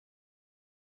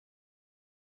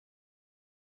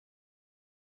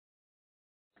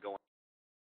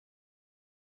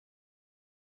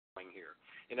here.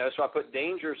 So I put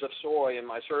dangers of soy in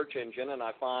my search engine, and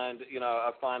I find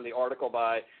the article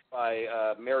by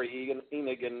Mary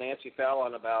Enig and Nancy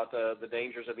Fallon about the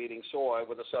dangers of eating soy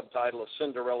with a subtitle of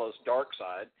Cinderella's Dark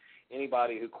Side.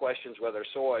 Anybody who questions whether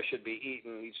soy should be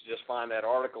eaten needs to just find that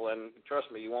article, and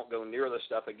trust me, you won't go near this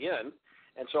stuff again.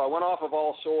 And so I went off of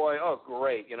all soy. Oh,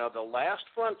 great. The last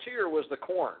frontier was the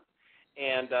corn.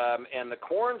 And the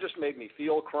corn just made me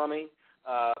feel crummy.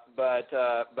 But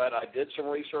I did some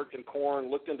research in corn,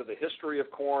 looked into the history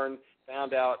of corn,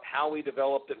 found out how we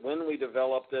developed it, when we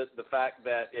developed it, the fact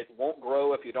that it won't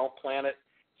grow if you don't plant it,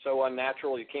 so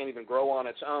unnatural you can't even grow on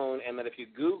its own, and that if you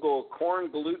Google corn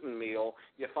gluten meal,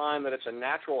 you find that it's a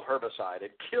natural herbicide.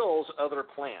 It kills other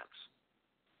plants.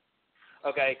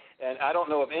 Okay, and I don't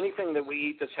know of anything that we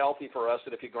eat that's healthy for us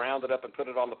that if you ground it up and put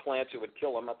it on the plants, it would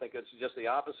kill them. I think it's just the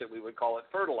opposite. We would call it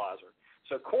fertilizer.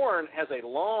 So corn has a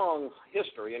long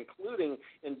history, including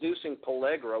inducing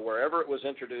pellagra. Wherever it was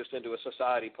introduced into a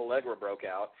society, pellagra broke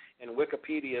out, and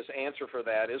Wikipedia's answer for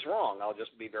that is wrong. I'll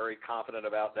just be very confident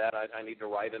about that. I need to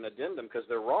write an addendum because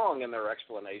they're wrong in their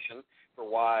explanation for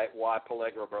why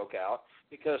pellagra broke out,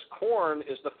 because corn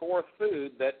is the fourth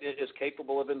food that is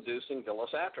capable of inducing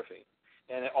villus atrophy.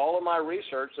 And all of my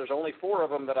research, there's only 4 of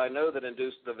them that I know that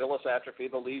induce the villus atrophy.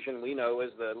 The lesion we know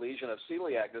is the lesion of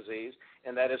celiac disease,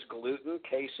 and that is gluten,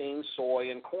 casein, soy,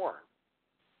 and corn.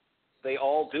 They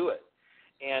all do it.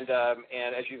 And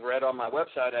as you've read on my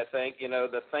website, I think,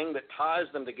 the thing that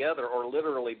ties them together or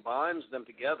literally binds them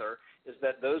together is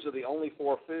that those are the only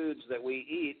 4 foods that we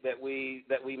eat that we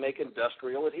make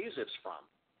industrial adhesives from.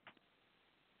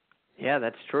 Yeah,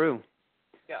 that's true.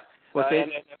 Yeah.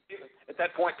 And at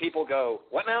that point, people go,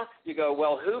 "What now?" You go,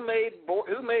 "Well, who made?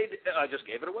 I just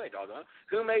gave it away, doggone.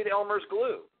 Who made Elmer's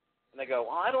glue?" And they go,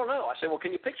 "Well, I don't know." I say, "Well,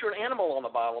 can you picture an animal on the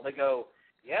bottle?" They go,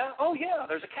 "Yeah, oh yeah,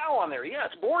 there's a cow on there. Yeah,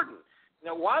 it's Borden."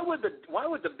 Why would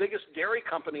the biggest dairy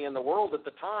company in the world at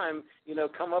the time,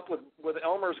 come up with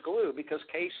Elmer's glue? Because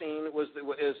casein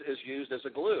is used as a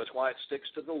glue. It's why it sticks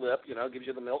to the lip. Gives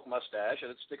you the milk mustache,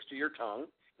 and it sticks to your tongue.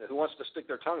 Who wants to stick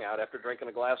their tongue out after drinking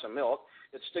a glass of milk?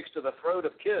 It sticks to the throat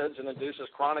of kids and induces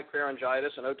chronic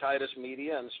pharyngitis and otitis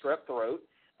media and strep throat.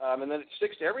 And then it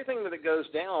sticks to everything that it goes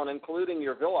down, including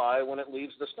your villi, when it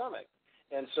leaves the stomach.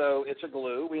 And so it's a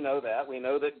glue. We know that. We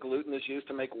know that gluten is used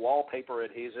to make wallpaper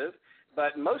adhesive.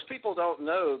 But most people don't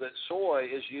know that soy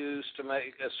is used to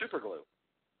make a super glue.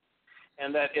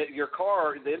 And that your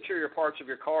car, the interior parts of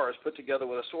your car is put together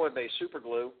with a soy-based super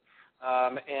glue.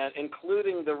 And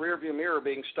including the rearview mirror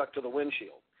being stuck to the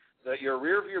windshield. That your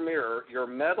rearview mirror, your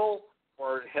metal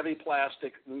or heavy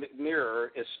plastic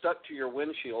mirror is stuck to your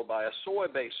windshield by a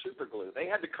soy-based super glue. They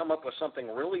had to come up with something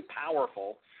really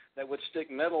powerful that would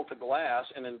stick metal to glass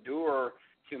and endure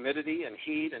humidity and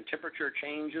heat and temperature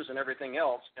changes and everything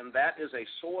else, and that is a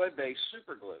soy-based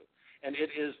super glue. And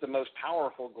it is the most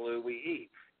powerful glue we eat.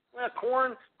 Well,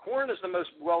 corn is the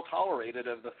most well-tolerated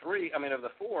of the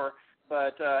 4.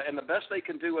 But and the best they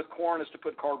can do with corn is to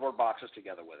put cardboard boxes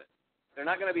together with it. They're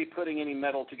not going to be putting any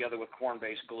metal together with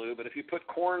corn-based glue, but if you put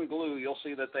corn glue, you'll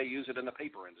see that they use it in the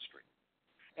paper industry.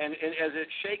 And as it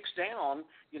shakes down,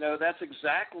 that's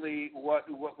exactly what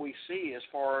we see as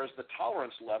far as the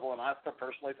tolerance level. And I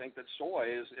personally think that soy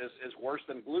is worse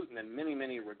than gluten in many,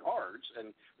 many regards.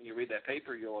 And when you read that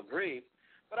paper, you'll agree.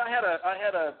 But I had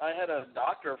a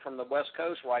doctor from the West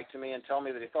Coast write to me and tell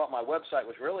me that he thought my website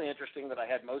was really interesting, that I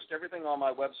had most everything on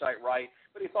my website right,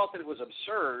 but he thought that it was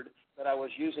absurd that I was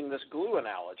using this glue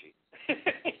analogy.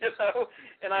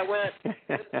 And I went,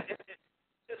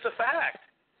 it's a fact.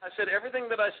 I said everything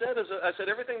that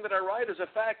everything that I write is a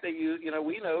fact. That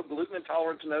we know gluten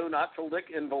intolerance know not to lick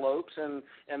envelopes, and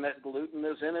that gluten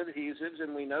is in adhesives,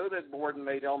 and we know that Borden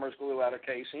made Elmer's glue out of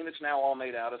casein. It's now all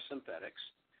made out of synthetics.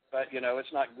 But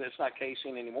it's not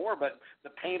casein anymore. But the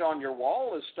paint on your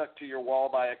wall is stuck to your wall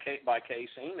by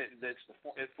casein.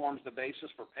 It forms the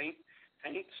basis for paints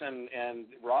and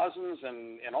rosins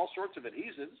and all sorts of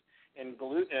adhesives. And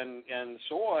gluten and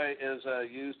soy is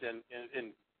used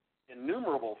in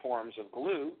innumerable forms of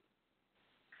glue.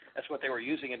 That's what they were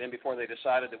using it in before they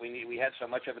decided that we had so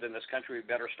much of it in this country, we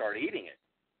better start eating it.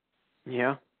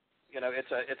 Yeah.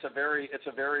 It's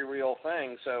a very real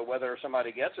thing. So whether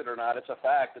somebody gets it or not, it's a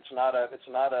fact. It's not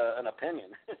an opinion.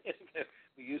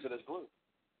 We use it as glue.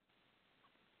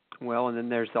 Well, and then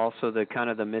there's also the kind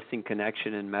of the missing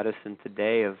connection in medicine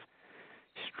today of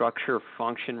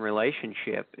structure-function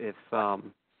relationship. If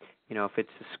if it's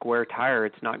a square tire,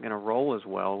 it's not going to roll as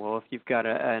well. Well, if you've got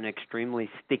an extremely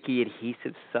sticky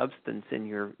adhesive substance and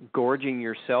you're gorging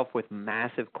yourself with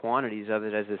massive quantities of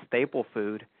it as a staple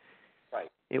food, right,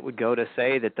 it would go to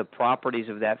say that the properties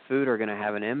of that food are going to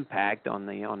have an impact on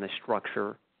the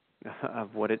structure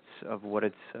of what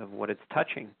it's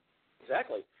touching.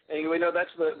 Exactly. And we know that's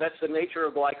the nature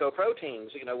of glycoproteins,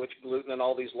 which gluten and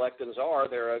all these lectins are.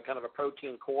 They're a kind of a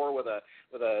protein core with a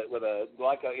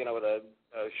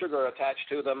sugar attached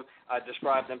to them. I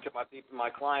describe them to my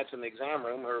clients in the exam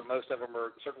room, where most of them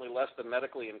are certainly less than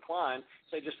medically inclined.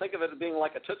 So just think of it as being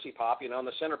like a Tootsie Pop. In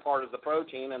the center part is the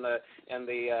protein and the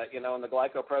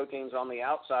glycoproteins on the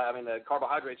outside. The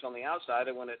carbohydrates on the outside,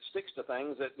 and when it sticks to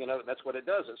things, that's what it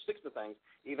does. It sticks to things.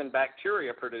 Even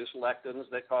bacteria produce lectins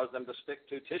that cause them to stick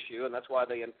to tissue, and that's why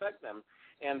they infect them.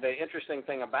 And the interesting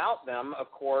thing about them,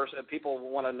 of course, people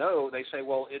want to know, they say,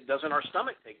 well, doesn't our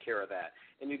stomach take care of that?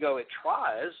 And you go, it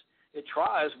tries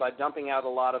by dumping out a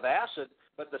lot of acid,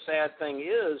 but the sad thing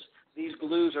is these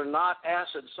glues are not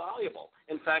acid soluble.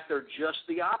 In fact, they're just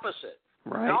the opposite.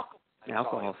 Right.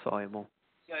 Alcohol soluble.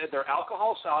 Yeah, they're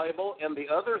alcohol soluble, and the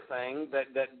other thing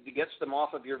that gets them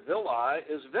off of your villi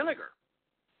is vinegar.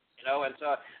 And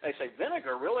so they say,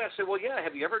 vinegar, really? I say, well, yeah,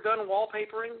 have you ever done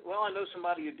wallpapering? Well, I know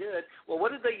somebody who did. Well,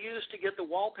 what did they use to get the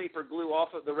wallpaper glue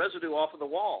off of the residue off of the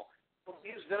wall? Well,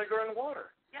 they used vinegar and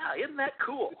water. Yeah, isn't that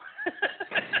cool?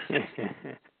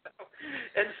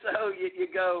 And so you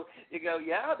go,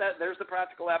 yeah, there's the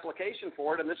practical application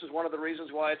for it, and this is one of the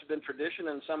reasons why it's been tradition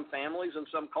in some families and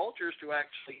some cultures to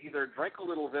actually either drink a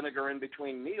little vinegar in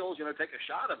between meals, take a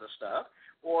shot of the stuff,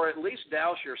 or at least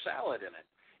douse your salad in it.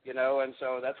 And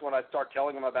so that's when I start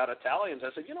telling them about Italians.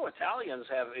 I said, Italians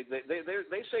have,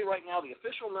 they say right now the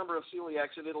official number of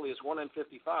celiacs in Italy is 1 in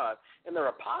 55, and they're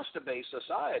a pasta-based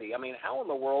society. How in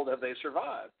the world have they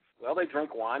survived? Well, they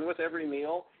drink wine with every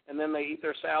meal, and then they eat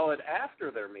their salad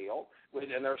after their meal,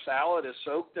 and their salad is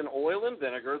soaked in oil and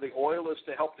vinegar. The oil is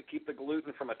to help to keep the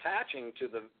gluten from attaching to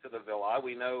the villi.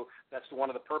 We know that's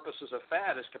one of the purposes of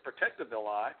fat, is to protect the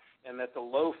villi, and that the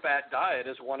low-fat diet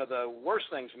is one of the worst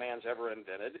things man's ever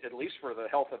invented, at least for the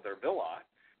health of their villi.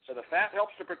 So the fat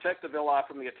helps to protect the villi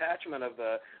from the attachment of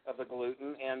the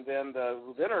gluten, and then the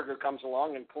vinegar comes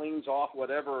along and cleans off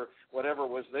whatever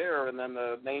was there. And then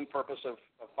the main purpose of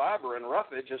fiber and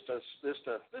roughage is to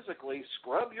physically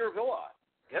scrub your villi,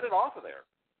 get it off of there.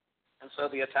 And so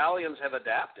the Italians have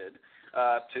adapted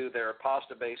to their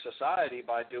pasta-based society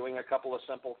by doing a couple of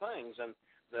simple things, and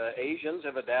the Asians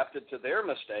have adapted to their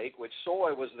mistake, which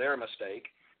soy was their mistake.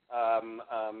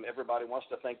 Everybody wants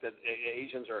to think that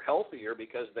Asians are healthier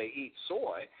because they eat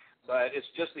soy, but it's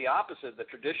just the opposite. The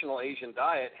traditional Asian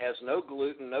diet has no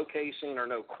gluten, no casein, or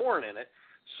no corn in it.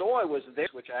 Soy was there,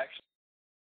 which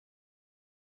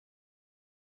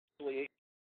actually